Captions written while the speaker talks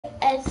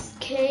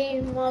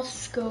CSK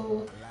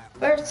Moscow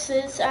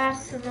versus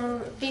Arsenal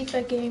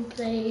FIFA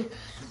gameplay.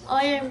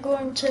 I am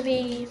going to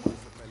be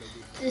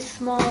the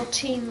small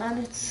team and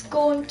it's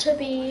going to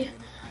be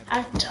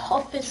our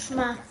toughest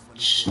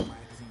match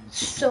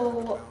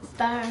so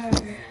far.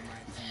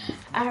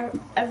 A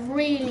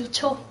really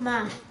tough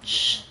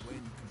match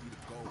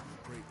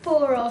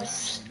for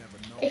us.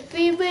 If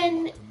we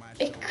win,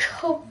 it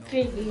could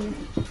be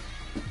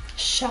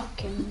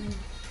shocking.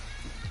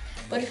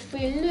 But if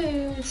we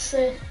lose,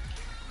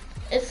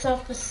 it's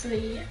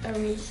obviously a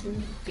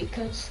reason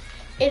because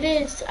it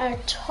is our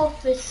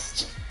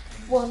toughest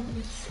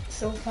ones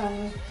so far.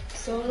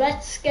 So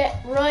let's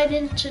get right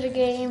into the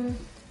game.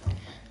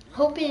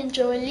 Hope you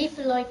enjoy. Leave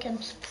a like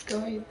and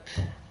subscribe.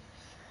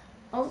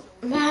 Oh,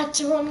 mad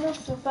to run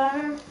off the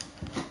bar.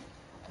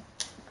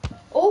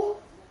 Oh.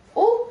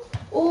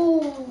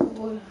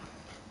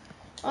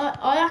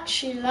 I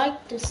actually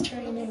like this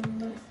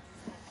training.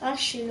 I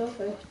actually love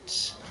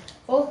it.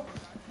 Oh,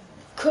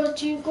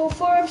 could you go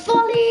for a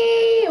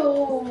volley?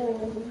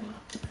 Oh,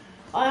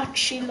 I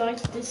actually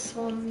like this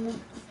one.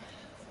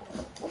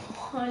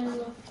 Oh, I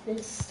love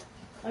this.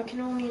 I can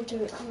only do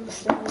it on the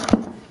stage.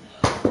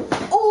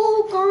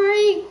 Oh,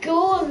 great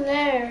goal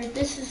there.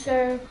 This is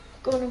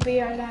going to be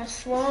our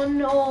last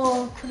one.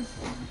 Oh, could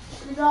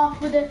have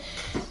off with a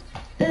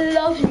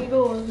lovely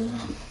goal.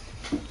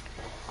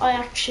 I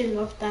actually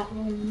love that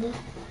one.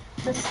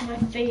 That's my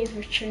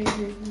favourite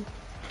training.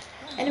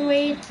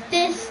 Anyway,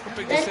 let's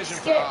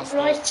get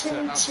right into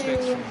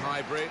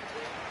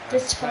the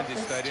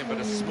toughest stadium, but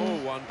a small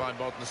one by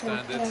modern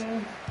standards.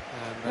 And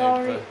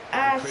they've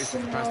increased the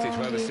capacity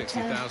to over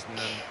 60,000 and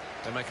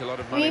they make a lot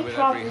of money with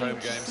every home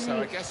game.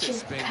 So I guess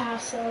it's been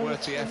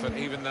worth the effort,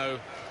 even though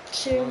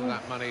all of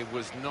that money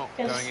was not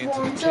going into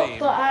the team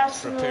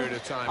for a period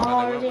of time when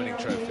they weren't winning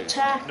trophies.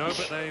 No,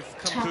 but they've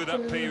come through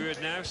that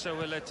period now, so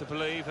we're led to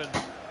believe, and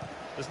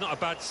there's not a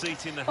bad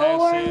seat in the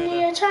house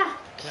here.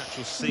 The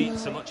actual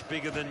seats are much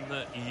bigger than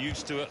you're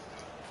used to at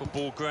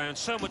football ground.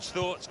 So much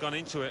thought's gone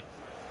into it.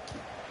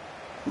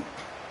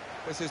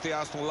 This is the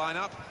Arsenal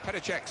lineup.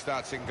 Petr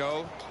starts in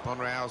goal.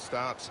 Monreal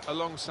starts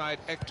alongside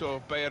Hector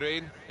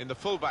Bellerin in the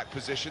full-back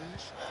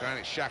positions.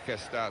 Granit Xhaka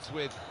starts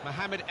with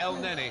Mohamed El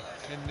Neni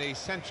in the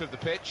centre of the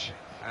pitch.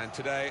 And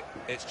today,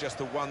 it's just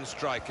the one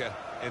striker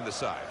in the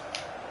side.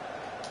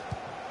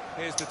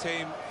 Here's the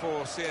team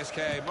for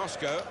CSKA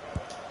Moscow.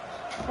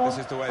 This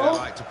is the way they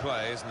like to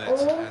play, isn't it?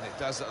 And it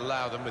does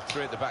allow them, with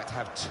three at the back, to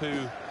have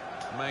two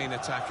main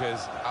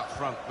attackers up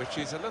front, which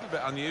is a little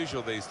bit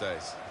unusual these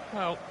days.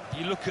 Well,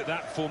 you look at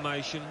that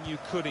formation, you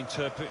could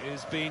interpret it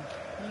as being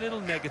a little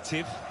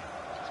negative,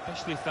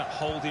 especially if that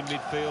holding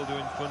midfielder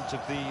in front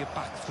of the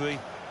back three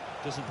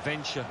doesn't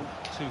venture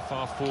too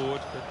far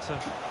forward. But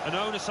an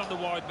onus on the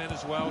wide men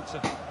as well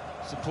to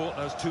support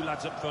those two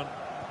lads up front.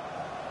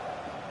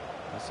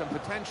 There's some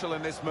potential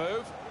in this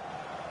move.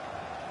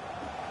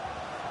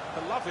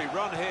 A lovely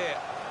run here.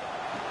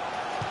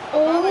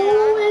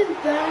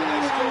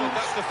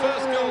 That's the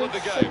first goal of the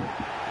game.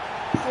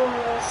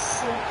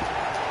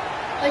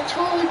 I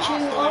told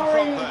you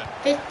already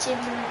 50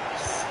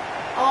 minutes.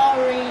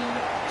 Already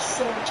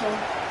sort of.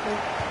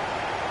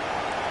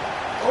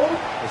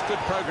 There's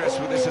good progress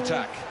with this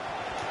attack.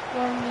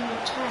 On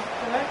the attack,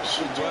 we're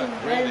actually doing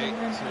really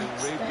better than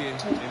to read the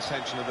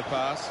intention of the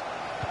pass.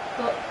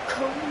 But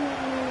close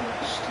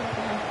to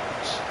that.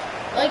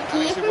 Like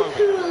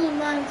Liverpool,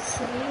 Man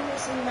City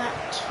wasn't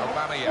that tough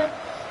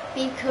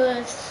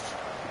because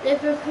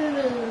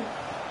Liverpool.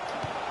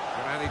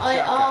 I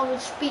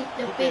always beat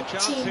the big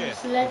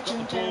teams,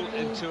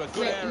 legendary with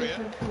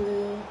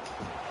Liverpool.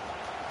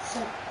 So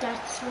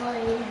that's why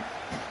it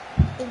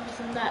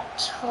wasn't that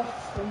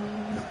tough for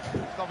me.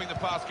 Stopping the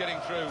pass getting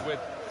through with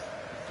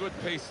a good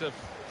piece of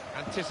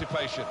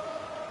anticipation.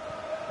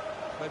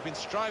 They've been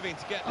striving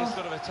to get this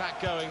sort of attack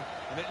going,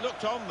 and it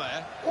looked on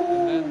there,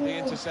 and then the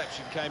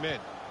interception came in.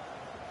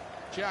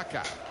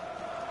 Xhaka.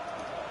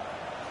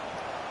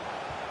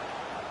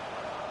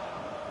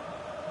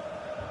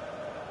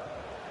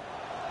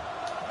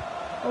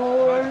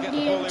 We're on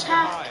the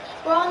attack.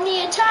 We're on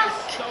the attack.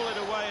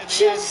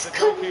 Just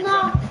could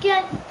not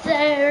get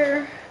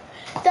there.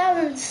 That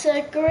was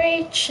a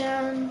great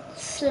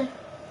chance.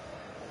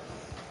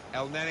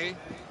 El Neni.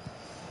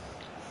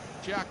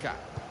 Xhaka.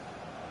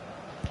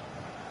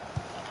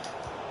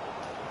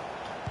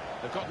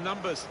 They've got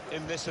numbers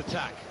in this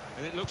attack,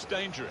 and it looks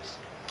dangerous.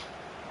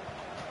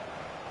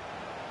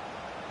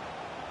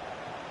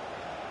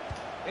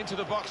 Into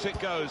the box it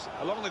goes,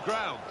 along the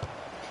ground.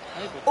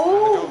 And the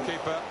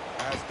goalkeeper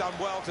has done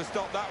well to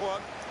stop that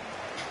one.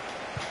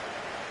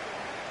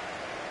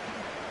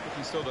 I think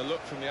he saw the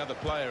look from the other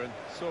player and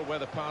saw where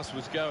the pass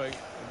was going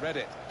and read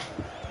it.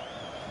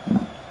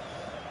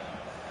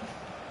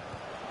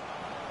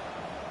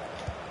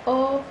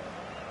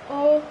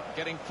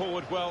 Getting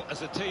forward well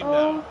as a team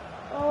now.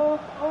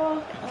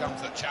 Here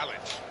comes the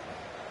challenge.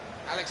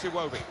 Alex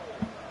Iwobi.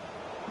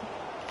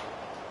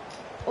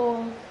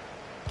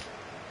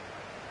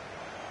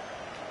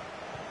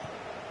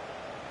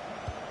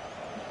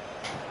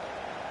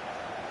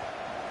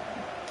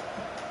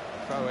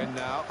 Throw in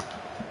now.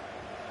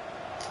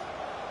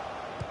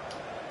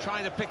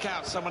 Trying to pick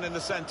out someone in the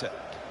centre.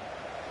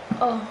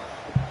 Oh.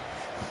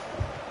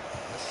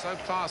 So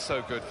far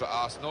so good for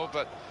Arsenal,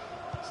 but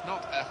it's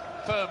not a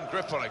firm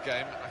grip on a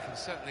game. I can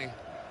certainly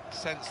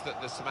sense that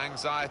there's some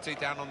anxiety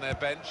down on their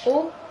bench.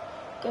 Oh,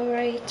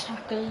 great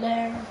tackle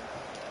there.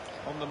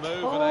 On the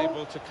move and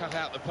able to cut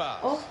out the pass.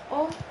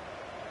 Oh.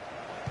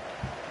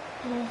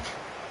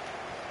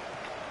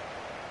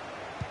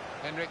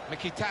 Henrik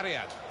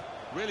Mkhitaryan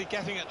really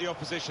getting at the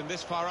opposition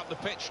this far up the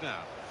pitch now.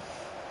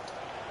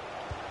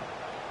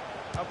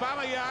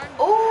 Aubameyang.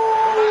 Oh,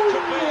 that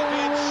could be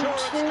the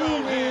insurance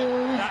goal here.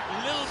 That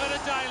little bit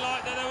of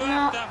daylight that they were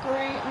after.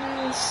 Great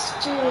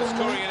still.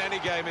 Scoring in any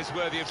game is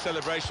worthy of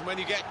celebration. When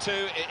you get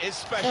two, it is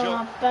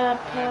special. Bad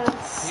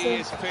pass. He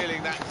is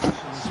feeling that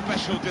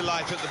special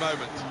delight at the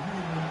moment.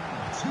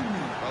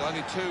 Well,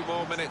 only 2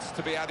 more minutes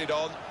to be added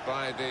on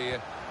by the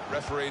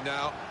referee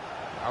now.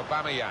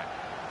 Aubameyang.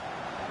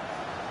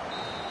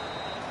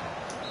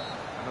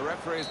 And the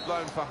referee is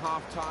blown for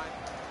half-time.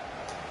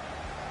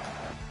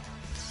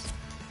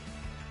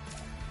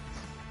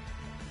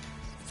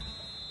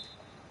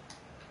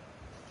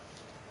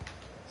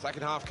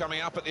 Second half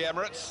coming up at the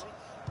Emirates.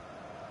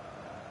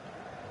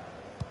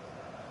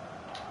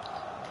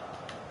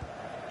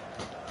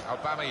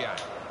 Aubameyang.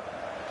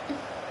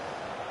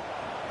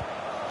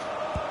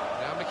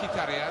 Now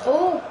Mkhitaryan.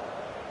 Oh.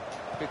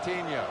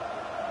 Coutinho.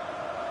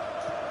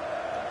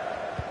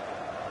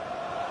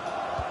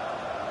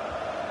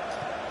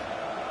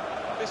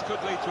 This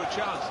could lead to a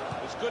chance.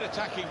 It's good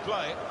attacking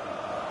play.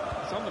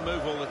 He's on the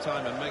move all the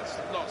time and makes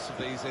lots of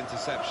these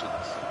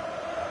interceptions.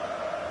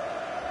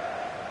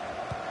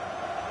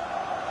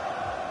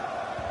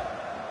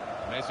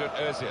 Mesut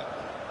Ozil.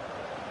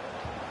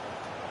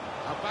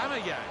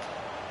 Aubameyang.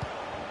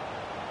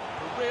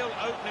 A real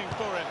opening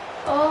for him.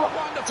 Oh,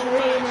 Wonderful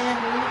really.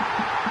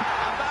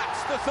 and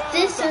that's the third.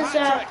 This is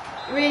a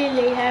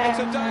really hard. It's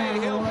a day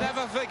he'll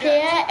never forget.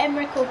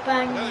 Pierre-Emerick I don't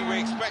think we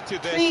Aubameyang.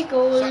 expected this. 3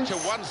 goals. Such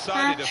a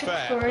one-sided Hat-trick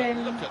affair. for But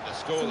him. look at the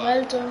scoreline.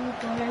 Well done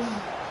for him.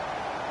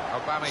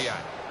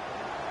 Aubameyang.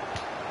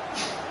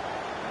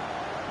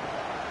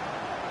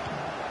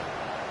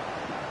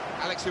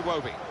 Alex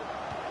Iwobi.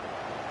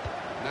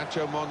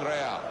 Nacho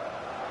Monreal.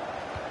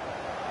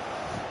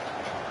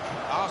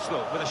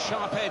 Arsenal with a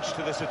sharp edge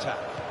to this attack.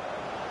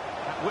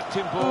 That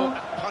whipped-in ball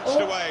punched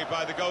away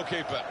by the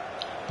goalkeeper.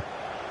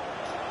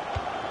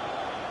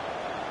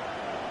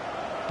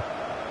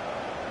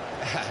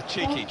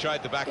 Cheeky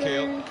tried the back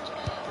heel. Didn't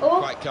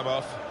quite come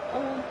off.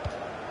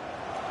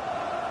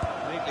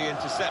 Neatly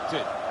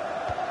intercepted.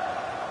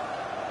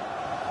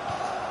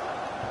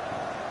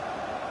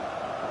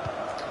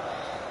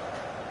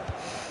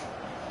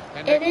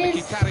 It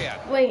is.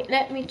 Mkhitaryan. Wait,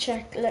 let me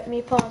check. Let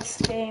me pause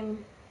the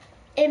game.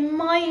 It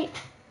might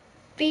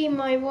be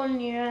my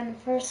 1-year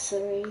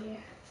anniversary.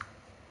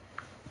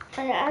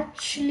 I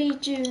actually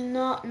do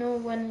not know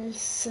when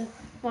it's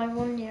my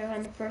 1-year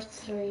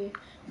anniversary.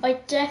 I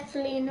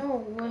definitely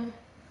know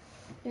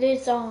it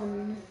is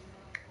on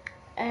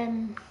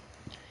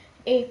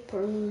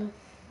April.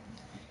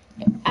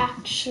 It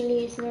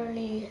actually is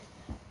nearly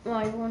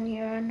my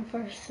 1-year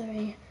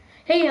anniversary.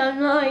 Hey,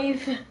 I'm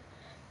live.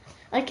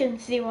 I can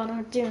see what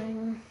I'm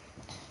doing.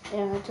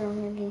 Yeah, I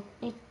don't really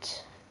need.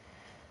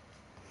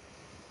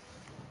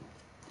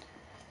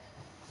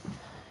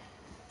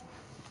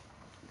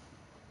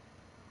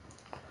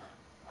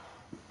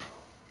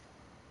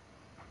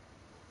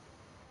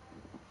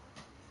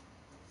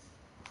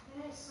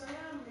 Yes, I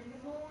am. In the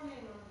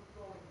morning I'm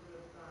going to the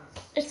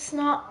dance. It's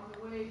not. On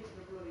the way to the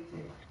bloody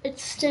thing.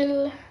 It's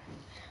still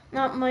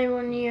not my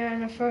 1-year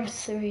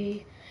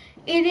anniversary.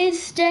 It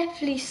is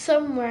definitely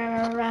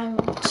somewhere around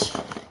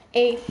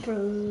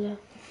April.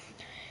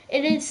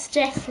 It is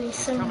definitely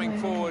somewhere. Coming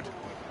forward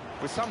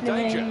with some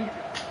danger.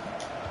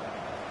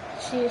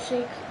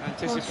 cska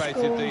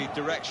Anticipated the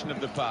direction of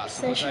the pass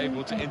and was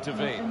able to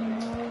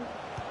intervene.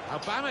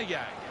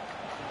 Aubameyang.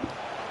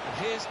 And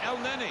here's El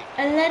Neni.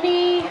 And then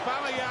Pierre-Emerick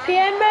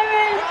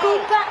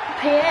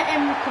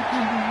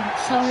Aubameyang,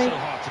 sorry. So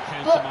hard to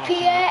counter, But Martin.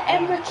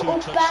 Pierre-Emerick 1-2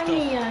 touch stuff.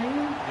 Aubameyang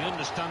The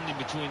understanding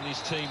between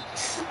these teams.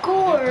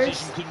 scored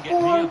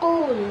 4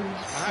 goals.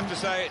 I have to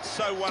say it's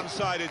so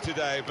one-sided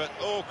today, but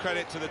all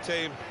credit to the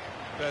team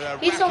that are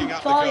He's on racking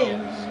up fire. the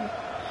goals.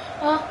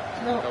 Oh,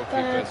 not Goalkeeper's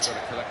bad. got to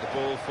collect the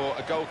ball for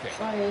a goal kick.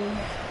 Fire.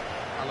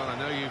 Alan, I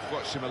know you've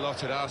watched him a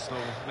lot at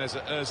Arsenal.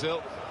 Mesut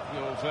Ozil,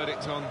 your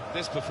verdict on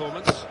this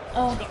performance?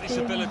 Oh, He's got this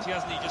ability,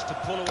 hasn't he, just to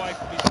pull away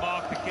from his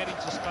marker, get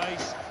into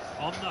space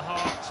on the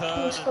half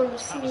turn. He's got a That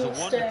was a sneeze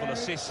wonderful there.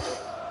 assist.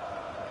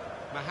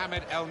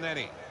 Mohamed El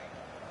Neni.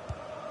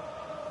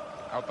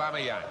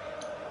 Aubameyang.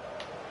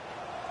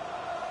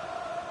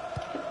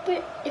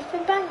 If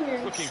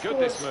Aubameyang Looking good,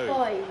 this scores move.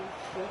 5,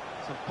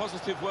 Some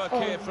positive work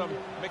here from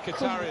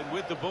Mkhitaryan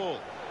with the ball.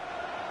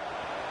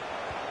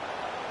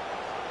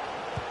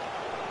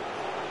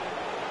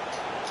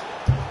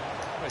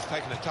 Well, he's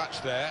taken a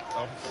touch there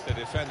of the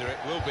defender. It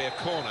will be a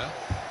corner.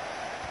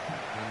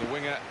 And the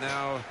winger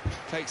now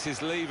takes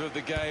his leave of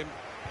the game,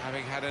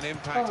 having had an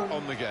impact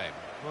on the game.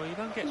 Well, you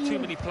don't get too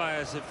many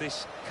players of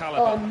this Oh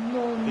calibre.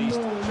 no, Shots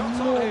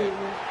no, on here.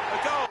 no. A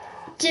goal.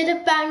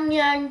 Did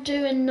Aubameyang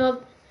do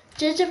another?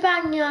 Did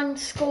Aubameyang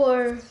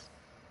score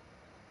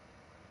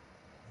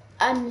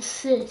an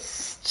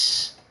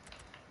assist?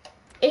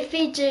 If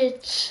he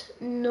did,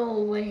 no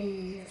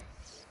way.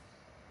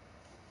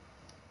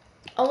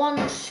 I want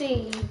to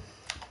see.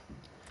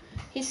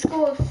 He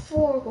scored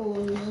 4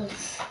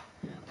 goals.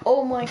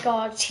 Oh my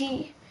God,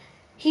 he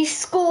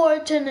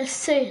scored an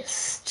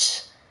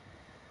assist.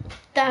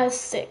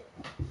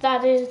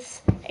 That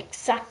is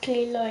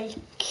exactly like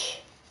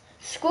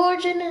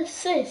scored an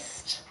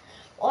assist.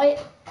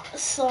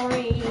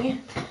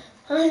 Sorry,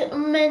 I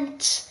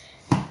meant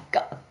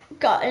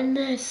got an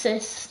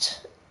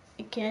assist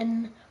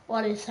again.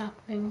 What is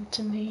happening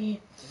to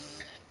me?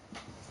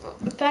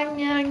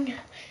 Banyang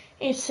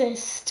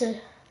assist.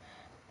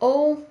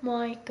 Oh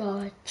my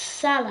God,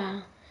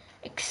 Salah.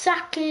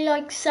 Exactly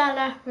like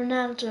Salah,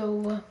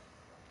 Ronaldo.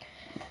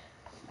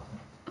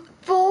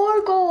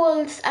 4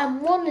 goals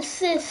and 1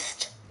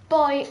 assist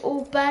by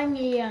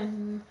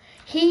Aubameyang.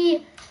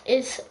 He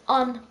is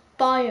on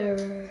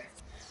fire.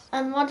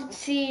 And what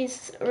is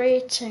his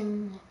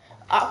rating?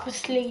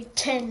 Obviously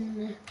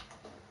 10.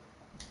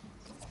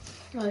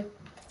 I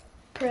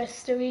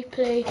press the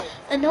replay.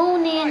 And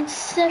only in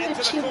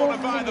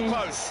 71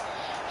 minutes.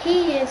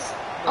 He is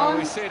on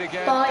we see it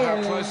again, fire.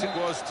 how close it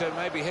was to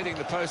maybe hitting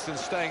the post and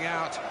staying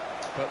out.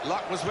 But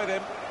luck was with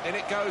him. In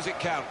it goes, it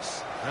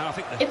counts. Now, I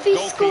think the If he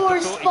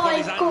goalkeeper scores thought he got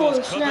his 5 angles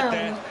goals covered now,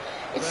 there,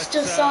 it's but,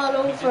 just all he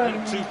over.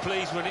 didn't look too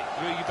pleased when it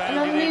rebounded And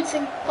I'm in.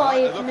 losing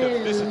Right, the look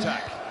of this 5-0.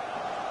 attack.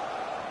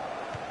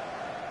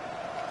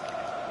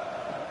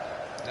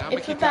 Now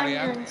If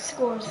Mkhitaryan. Aubameyang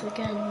scores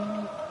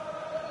again.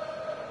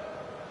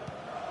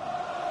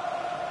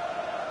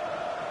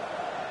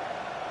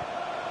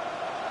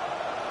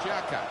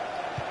 Xhaka.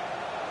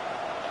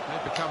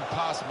 They've become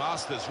past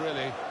masters,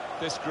 really,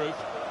 this group.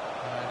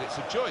 And it's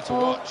a joy to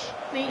watch.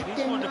 Make It is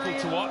the wonderful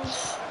to watch.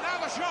 Niles. Now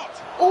the shot!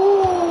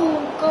 Oh,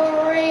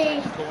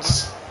 great Corner.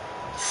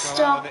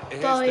 stop Well,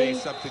 here's by the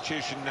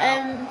substitution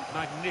now.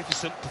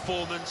 Magnificent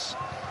performance.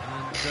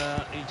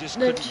 And he just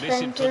the couldn't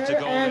miss in front defender. of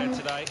goal there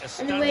today. A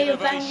standing Anyway,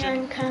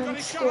 ovation. Aubameyang can't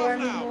score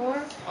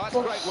anymore, That's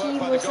but great work he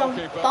by the was on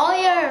goalkeeper.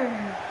 fire.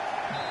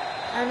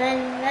 And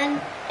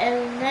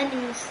then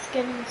he's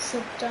getting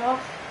subbed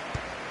off.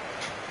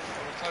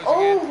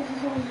 Oh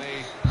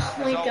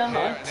my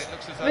God!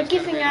 We're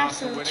giving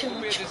Arsenal too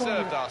much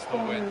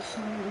corners.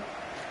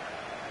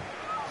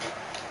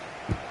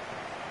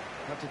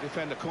 Had to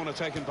defend a corner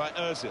taken by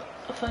Ozil.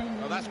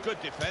 Oh, that's good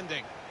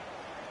defending.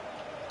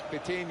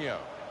 Coutinho.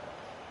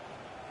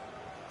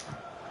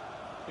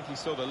 I think he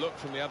saw the look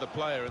from the other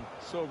player and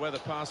saw where the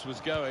pass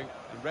was going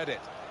and read it.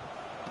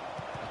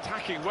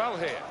 Attacking well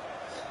here.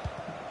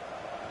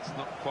 It's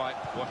not quite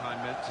what I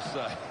meant to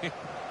say.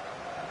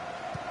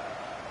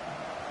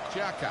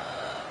 Xhaka.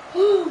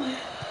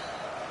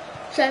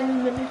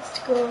 7 minutes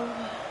to go.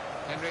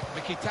 Henrik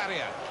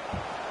Mkhitaryan.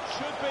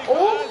 Should be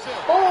Oh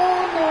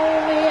no,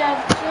 we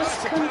have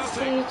just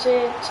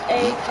conceded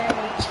a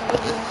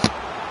penalty.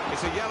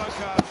 It's a yellow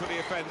card for the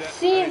offender.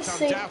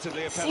 It's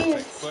undoubtedly a penalty. Well,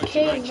 it's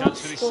a great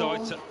chance for his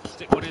side to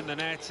stick one in the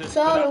net. And It's for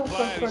all that over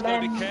player, for he's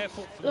got to them. be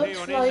careful from Looks here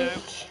on in like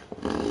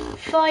now.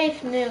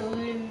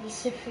 5-0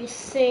 lose if we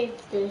save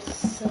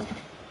this.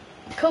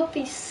 Could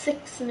be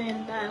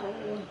 6-0 now.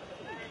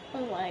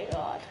 Oh my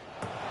God.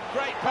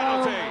 Great Oh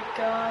penalty. my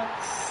God,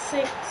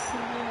 6-0.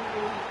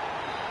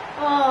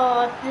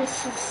 Oh,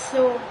 this is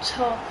so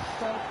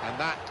tough. And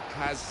that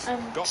has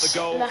And got the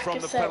goal like from I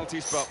the said,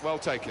 penalty spot. Well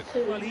taken.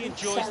 Well, he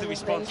enjoys the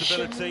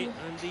responsibility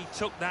and he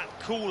took that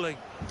coolly.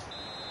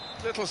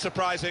 Little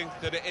surprising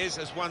that it is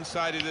as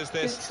one-sided as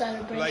this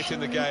late in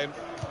the game,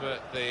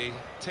 but the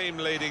team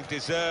leading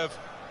deserve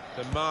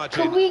the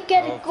margin. Can we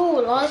get a of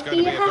goal? what's I'll going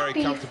be to be a very happy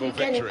if comfortable we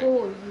get a victory.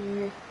 goal.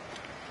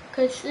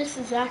 Because this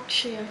is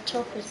actually our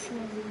toughest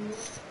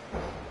moves.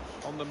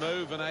 On the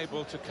move and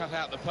able to cut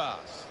out the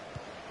pass.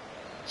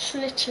 It's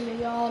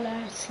literally all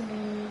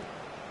Arsenal.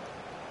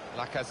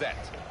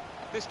 Lacazette.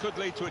 This could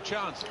lead to a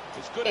chance.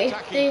 It's good If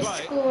attacking they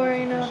play. score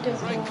another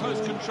Great close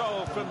goal,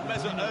 control from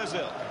Mesut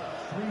Ozil.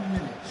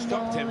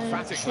 Stopped No,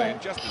 emphatically and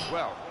it's just as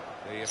well.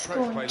 The approach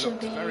going play to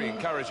looked be very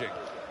encouraging.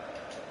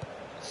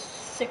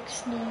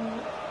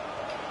 6-0.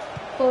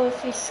 But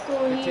if we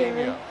score here,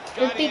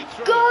 Coutinho it'd be guiding it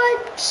through. good.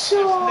 Just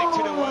nicked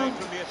it away So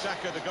from the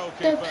attacker, the the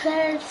goalkeeper.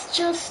 player's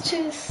just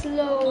too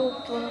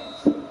slow,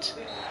 but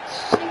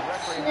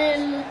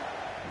 6-0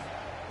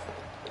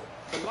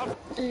 The love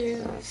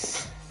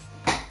lose.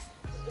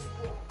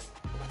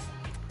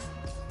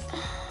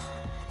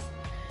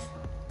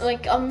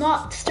 Like, I'm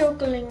not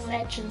struggling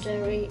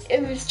legendary.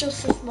 It was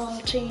just a small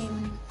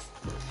team.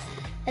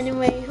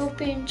 Anyway, hope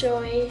you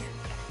enjoy.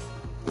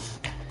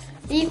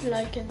 Leave a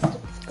like and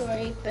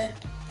subscribe.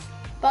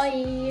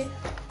 Bye.